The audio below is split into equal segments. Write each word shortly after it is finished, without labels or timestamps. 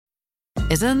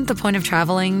Isn't the point of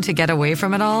traveling to get away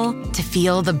from it all? To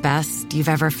feel the best you've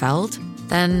ever felt?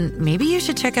 Then maybe you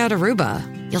should check out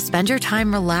Aruba. You'll spend your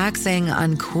time relaxing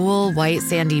on cool, white,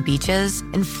 sandy beaches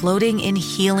and floating in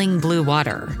healing blue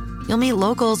water. You'll meet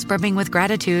locals brimming with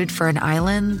gratitude for an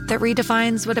island that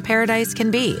redefines what a paradise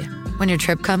can be. When your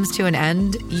trip comes to an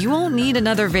end, you won't need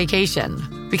another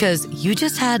vacation because you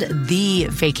just had the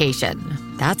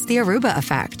vacation. That's the Aruba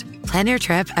effect. Plan your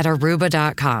trip at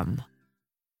Aruba.com.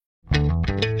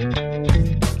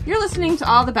 You're listening to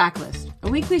All the Backlist, a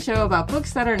weekly show about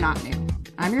books that are not new.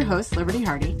 I'm your host, Liberty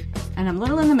Hardy, and I'm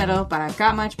little in the middle, but I've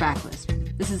got much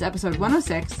backlist. This is episode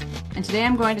 106, and today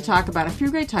I'm going to talk about a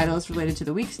few great titles related to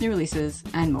the week's new releases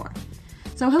and more.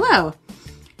 So hello!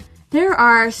 There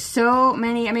are so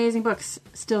many amazing books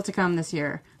still to come this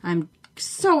year. I'm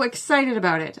so excited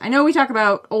about it. I know we talk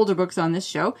about older books on this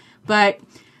show, but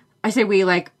I say we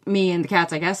like me and the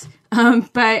cats, I guess.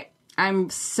 But I'm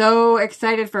so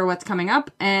excited for what's coming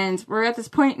up, and we're at this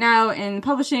point now in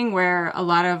publishing where a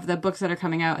lot of the books that are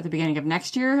coming out at the beginning of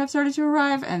next year have started to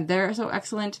arrive, and they're so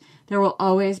excellent. There will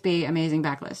always be amazing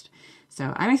backlist.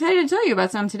 So I'm excited to tell you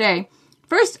about some today.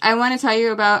 First, I want to tell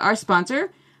you about our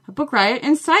sponsor, Book Riot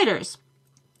Insiders.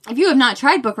 If you have not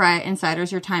tried Book Riot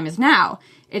Insiders, your time is now.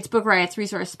 It's Book Riot's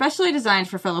resource specially designed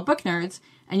for fellow book nerds,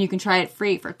 and you can try it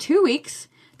free for 2 weeks.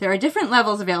 There are different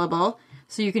levels available,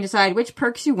 so you can decide which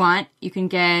perks you want. You can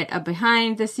get a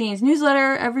behind-the-scenes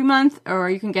newsletter every month, or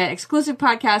you can get exclusive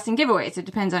podcasts and giveaways. It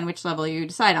depends on which level you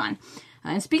decide on.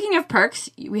 And speaking of perks,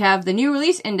 we have the new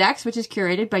release index, which is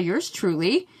curated by yours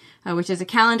truly, which is a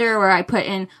calendar where I put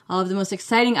in all of the most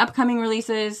exciting upcoming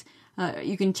releases.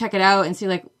 You can check it out and see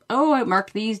like, oh, I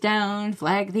marked these down,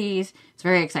 flag these. It's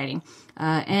very exciting.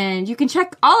 And you can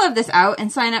check all of this out and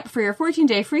sign up for your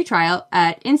 14-day free trial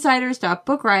at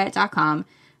insiders.bookriot.com.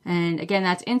 And again,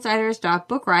 that's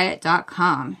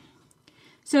insiders.bookriot.com.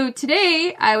 So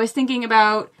today I was thinking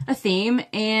about a theme,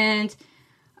 and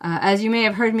as you may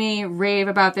have heard me rave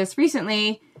about this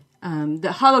recently,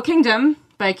 The Hollow Kingdom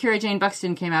by Kira Jane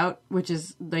Buxton came out, which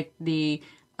is like the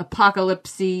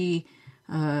apocalypse-y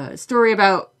story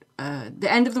about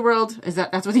the end of the world.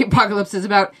 That's what the apocalypse is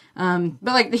about. But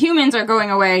like the humans are going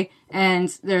away, and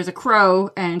there's a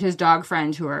crow and his dog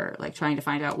friend who are like trying to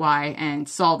find out why and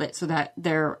solve it so that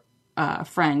their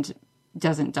friend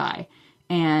doesn't die.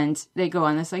 And they go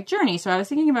on this like journey. So I was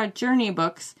thinking about journey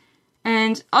books.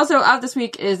 And also out this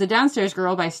week is The Downstairs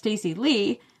Girl by Stacey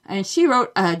Lee. And she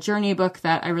wrote a journey book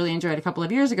that I really enjoyed a couple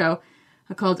of years ago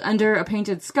called Under a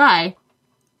Painted Sky.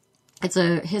 It's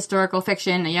a historical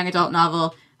fiction, a young adult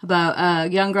novel about a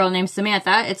young girl named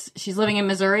Samantha. She's living in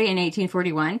Missouri in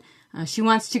 1841. She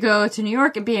wants to go to New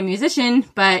York and be a musician,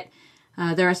 but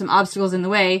there are some obstacles in the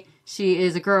way. She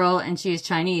is a girl and she is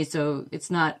Chinese, so it's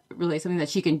not really something that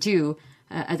she can do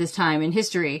at this time in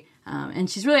history. And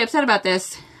she's really upset about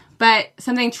this, but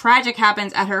something tragic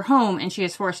happens at her home and she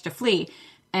is forced to flee.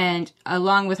 And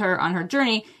along with her on her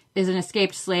journey is an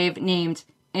escaped slave named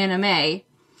Anna May.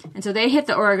 And so they hit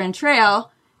the Oregon Trail,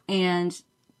 and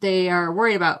they are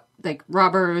worried about like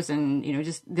robbers and, you know,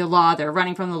 just the law. They're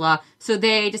running from the law. So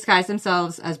they disguise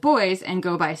themselves as boys and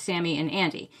go by Sammy and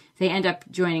Andy. They end up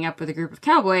joining up with a group of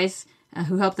cowboys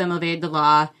who help them evade the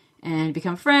law and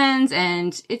become friends.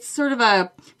 And it's sort of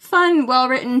a fun,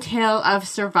 well-written tale of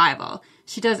survival.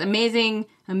 She does amazing,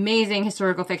 amazing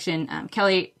historical fiction.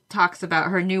 Kelly talks about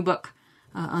her new book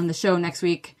on the show next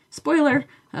week. Spoiler.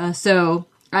 So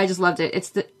I just loved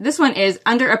it. This one is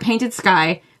Under a Painted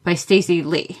Sky by Stacey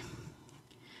Lee.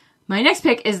 My next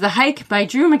pick is The Hike by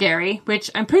Drew McGarry,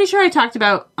 which I'm pretty sure I talked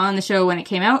about on the show when it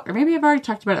came out, or maybe I've already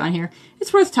talked about it on here.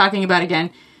 It's worth talking about again.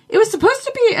 It was supposed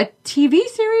to be a TV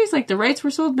series, like the rights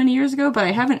were sold many years ago, but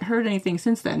I haven't heard anything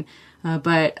since then.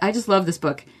 But I just love this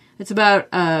book. It's about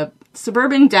a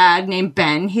suburban dad named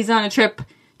Ben. He's on a trip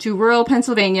to rural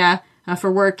Pennsylvania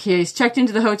for work. He's checked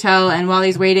into the hotel, and while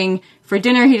he's waiting for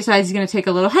dinner, he decides he's going to take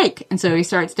a little hike. And so he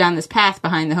starts down this path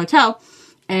behind the hotel.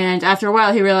 And after a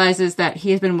while, he realizes that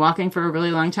he has been walking for a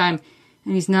really long time,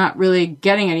 and he's not really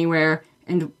getting anywhere.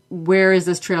 And where is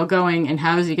this trail going, and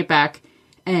how does he get back?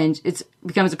 And it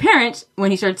becomes apparent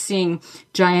when he starts seeing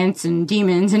giants and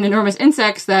demons and enormous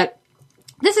insects that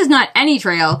this is not any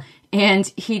trail,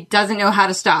 and he doesn't know how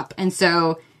to stop. And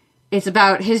so it's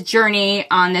about his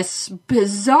journey on this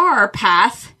bizarre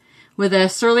path with a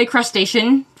surly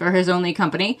crustacean for his only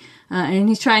company, and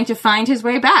he's trying to find his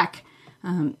way back.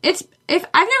 If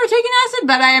I've never taken acid,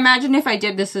 but I imagine if I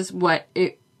did, this is what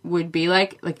it would be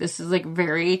like. Like, this is like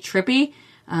very trippy,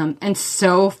 and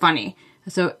so funny.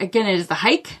 So again, it is The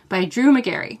Hike by Drew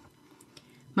McGarry.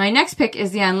 My next pick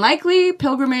is The Unlikely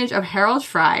Pilgrimage of Harold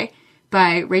Fry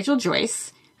by Rachel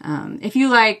Joyce. If you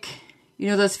like,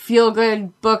 those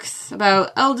feel-good books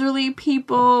about elderly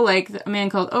people, like A Man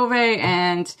Called Ove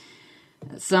and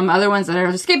some other ones that are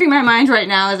escaping my mind right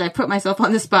now as I put myself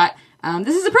on the spot,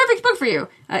 this is a perfect book for you.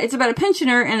 It's about a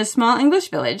pensioner in a small English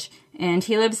village, and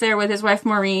he lives there with his wife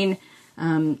Maureen,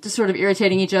 just sort of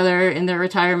irritating each other in their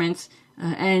retirement.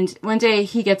 And one day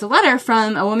he gets a letter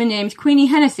from a woman named Queenie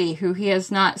Hennessy, who he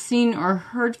has not seen or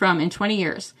heard from in 20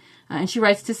 years. And she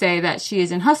writes to say that she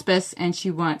is in hospice and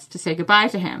she wants to say goodbye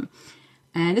to him.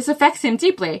 And this affects him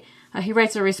deeply. He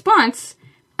writes a response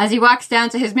as he walks down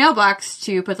to his mailbox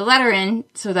to put the letter in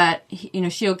so that,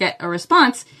 she'll get a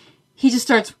response. He just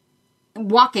starts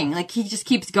walking, like he just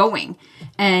keeps going.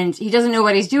 And he doesn't know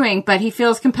what he's doing, but he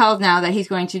feels compelled now that he's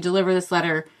going to deliver this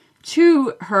letter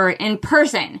to her in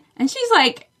person. And she's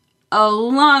like a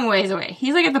long ways away.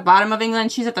 He's like at the bottom of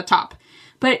England. She's at the top.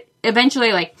 But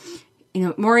eventually,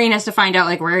 Maureen has to find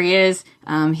out where he is.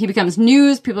 He becomes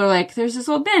news. People are like, there's this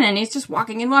old man and he's just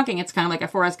walking and walking. It's kind of like a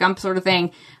Forrest Gump sort of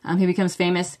thing. He becomes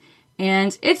famous.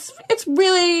 And it's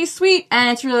really sweet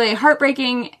and it's really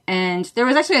heartbreaking. And there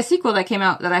was actually a sequel that came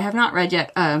out that I have not read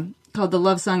yet, called The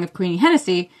Love Song of Queenie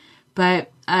Hennessy.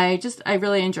 But I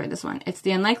really enjoyed this one. It's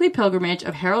The Unlikely Pilgrimage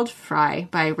of Harold Fry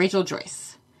by Rachel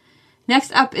Joyce.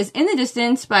 Next up is In the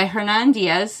Distance by Hernan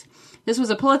Diaz. This was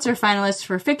a Pulitzer finalist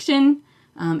for fiction.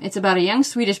 It's about a young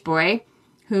Swedish boy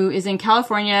who is in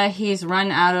California. He's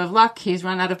run out of luck. He's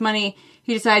run out of money.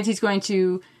 He decides he's going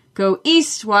to go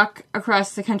east, walk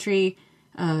across the country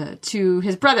to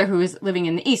his brother who is living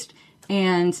in the east.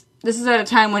 And this is at a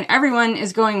time when everyone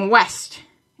is going west.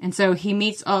 And so he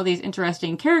meets all these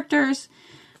interesting characters.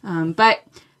 But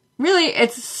really,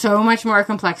 it's so much more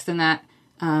complex than that.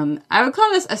 I would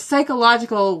call this a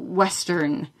psychological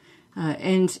Western.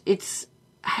 And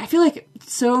I feel like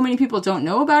so many people don't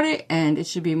know about it, and it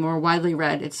should be more widely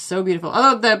read. It's so beautiful.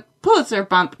 Although the Pulitzer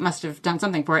bump must have done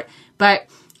something for it. But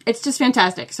it's just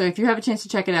fantastic. So if you have a chance to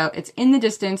check it out, it's In the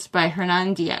Distance by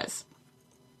Hernan Diaz.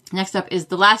 Next up is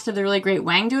The Last of the Really Great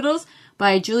Wang Doodles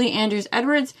by Julie Andrews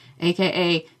Edwards,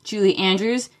 a.k.a. Julie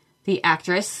Andrews, the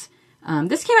actress.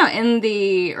 This came out in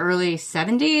the early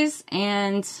 70s,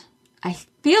 and I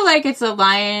feel like it's a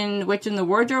Lion, Witch, and the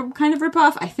Wardrobe kind of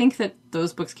ripoff. I think that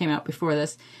those books came out before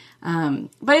this.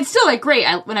 But it's still great.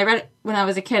 When I read it when I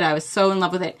was a kid, I was so in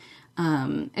love with it.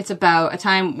 It's about a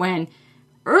time when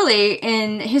early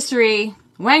in history,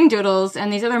 Wang Doodles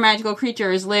and these other magical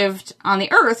creatures lived on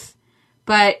the Earth,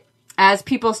 but as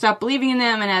people stopped believing in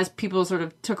them and as people sort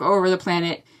of took over the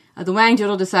planet, the Wang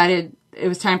Doodle decided it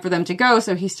was time for them to go,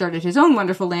 so he started his own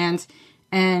wonderful land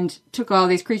and took all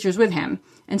these creatures with him.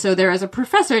 And so there is a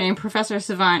professor named Professor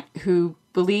Savant who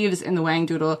believes in the Wang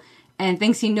Doodle and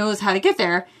thinks he knows how to get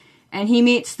there. And he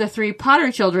meets the 3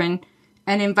 Potter children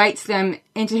and invites them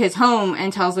into his home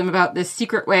and tells them about this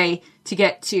secret way to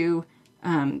get to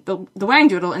the Wang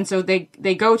Doodle. And so they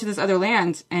go to this other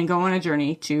land and go on a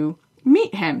journey to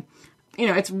meet him.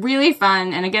 It's really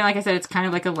fun. And again, like I said, it's kind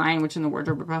of like a Lion, Witch, and the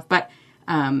Wardrobe ripoff. But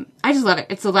I just love it.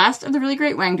 It's The Last of the Really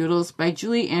Great Wang Doodles by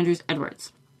Julie Andrews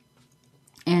Edwards.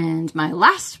 And my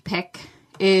last pick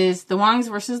is The Wangs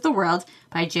vs. the World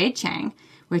by Jade Chang,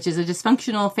 which is a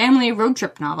dysfunctional family road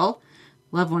trip novel.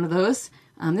 Love one of those.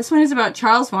 This one is about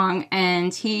Charles Wang,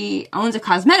 and he owns a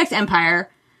cosmetics empire.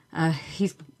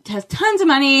 He has tons of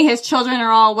money. His children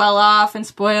are all well off and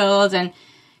spoiled, and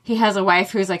he has a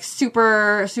wife who's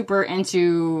super, super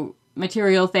into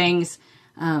material things.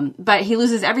 But he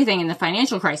loses everything in the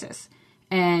financial crisis.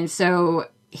 And so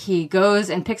he goes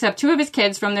and picks up 2 of his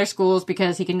kids from their schools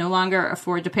because he can no longer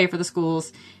afford to pay for the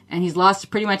schools. And he's lost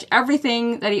pretty much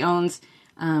everything that he owns.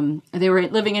 They were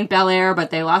living in Bel Air,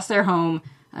 but they lost their home.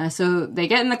 So they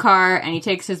get in the car and he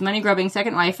takes his money-grubbing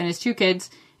second wife and his 2 kids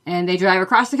and they drive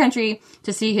across the country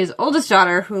to see his oldest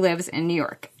daughter who lives in New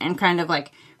York and kind of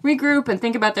regroup and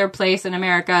think about their place in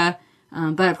America.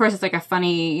 But of course it's a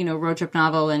funny, road trip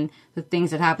novel and the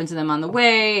things that happen to them on the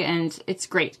way, and it's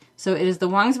great. So it is The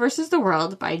Wangs vs. the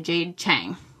World by Jade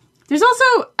Chang. There's also,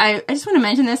 I just want to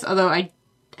mention this, although I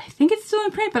think it's still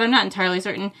in print, but I'm not entirely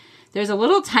certain. There's a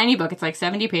little tiny book, it's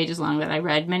 70 pages long, that I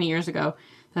read many years ago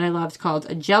that I loved called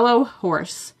A Jello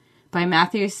Horse by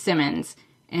Matthew Simmons.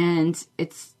 And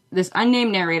it's this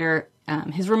unnamed narrator,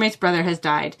 his roommate's brother has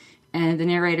died, and the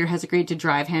narrator has agreed to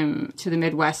drive him to the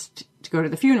Midwest to go to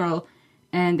the funeral.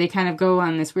 And they kind of go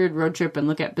on this weird road trip and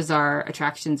look at bizarre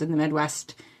attractions in the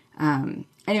Midwest.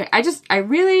 Anyway, I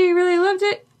really, really loved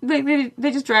it.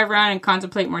 They just drive around and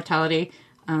contemplate mortality.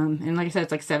 And like I said,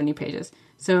 it's 70 pages.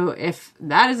 So if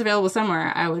that is available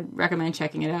somewhere, I would recommend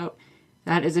checking it out.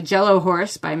 That is A Jello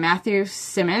Horse by Matthew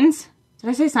Simmons.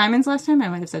 Did I say Simons last time? I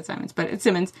might have said Simons, but it's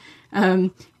Simmons.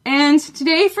 And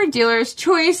today for Dealer's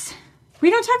Choice, we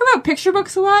don't talk about picture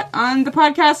books a lot on the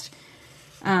podcast.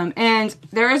 And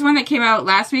there is one that came out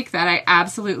last week that I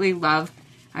absolutely love.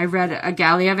 I read a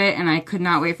galley of it and I could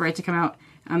not wait for it to come out.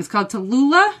 It's called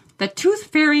Tallulah, the Tooth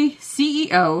Fairy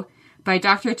CEO by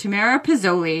Dr. Tamara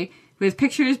Pizzoli, with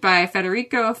pictures by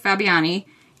Federico Fabiani.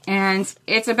 And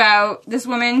it's about this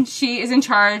woman. She is in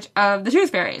charge of the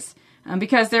tooth fairies.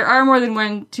 Because there are more than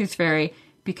one tooth fairy.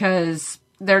 Because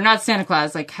they're not Santa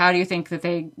Claus. Like, how do you think that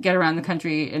they get around the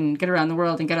country and get around the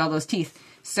world and get all those teeth?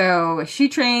 So she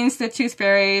trains the tooth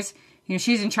fairies. You know,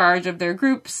 she's in charge of their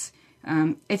groups.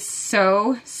 It's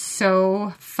so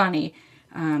funny.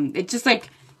 It's just like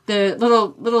the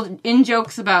little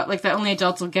in-jokes about, like, that only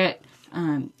adults will get.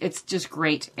 It's just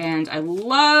great. And I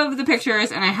love the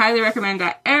pictures, and I highly recommend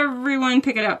that everyone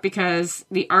pick it up because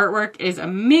the artwork is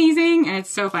amazing, and it's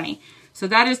so funny. So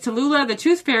that is Tallulah, the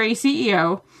Tooth Fairy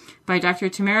CEO by Dr.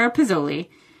 Tamara Pizzoli.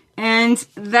 And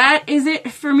that is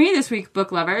it for me this week,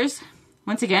 book lovers.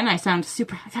 Once again, I sound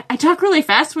I talk really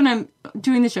fast when I'm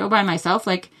doing the show by myself.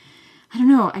 Like, I don't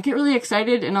know, I get really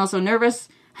excited and also nervous.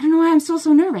 I don't know why I'm still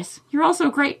so nervous. You're all so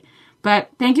great.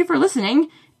 But thank you for listening.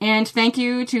 And thank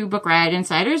you to Book Riot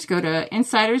Insiders. Go to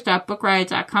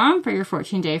insiders.bookriot.com for your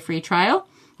 14-day free trial.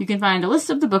 You can find a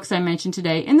list of the books I mentioned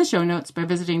today in the show notes by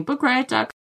visiting bookriot.com.